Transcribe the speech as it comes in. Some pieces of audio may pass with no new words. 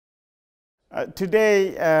Today,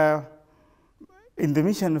 in the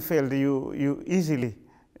mission field, you easily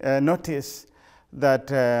notice that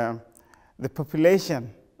the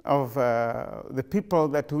population of the people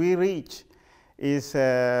that we reach is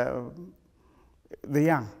the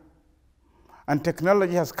young. And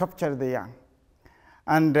technology has captured the young.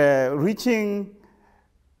 And reaching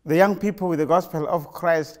the young people with the gospel of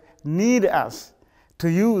Christ need us to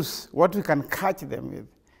use what we can catch them with.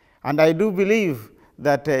 And I do believe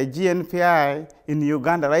that GNPI in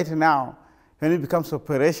Uganda right now, when it becomes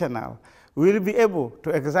operational, we will be able to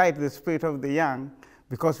excite the spirit of the young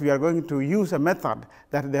because we are going to use a method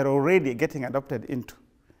that they're already getting adopted into.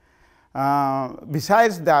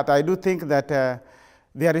 Besides that, I do think that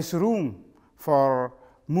there is room for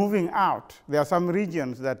moving out. There are some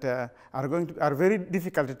regions that are very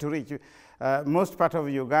difficult to reach. Most part of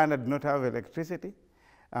Uganda do not have electricity.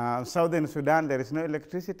 Southern Sudan, there is no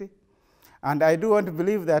electricity. And I do want to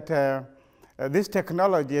believe that this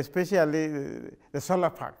technology, especially the solar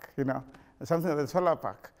park, something like the solar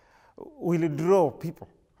park, will draw people,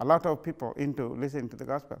 a lot of people, into listening to the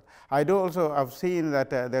gospel. I do also have seen that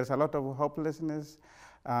there's a lot of hopelessness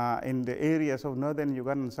in the areas of northern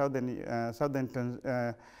Uganda and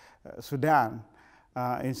southern Sudan,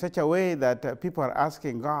 in such a way that people are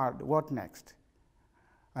asking God, what next?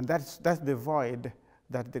 And that's the void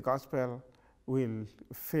that the gospel will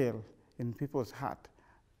fill in people's heart.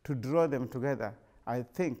 To draw them together, I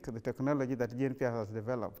think the technology that GNPI has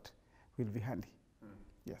developed will be handy.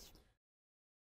 Yes.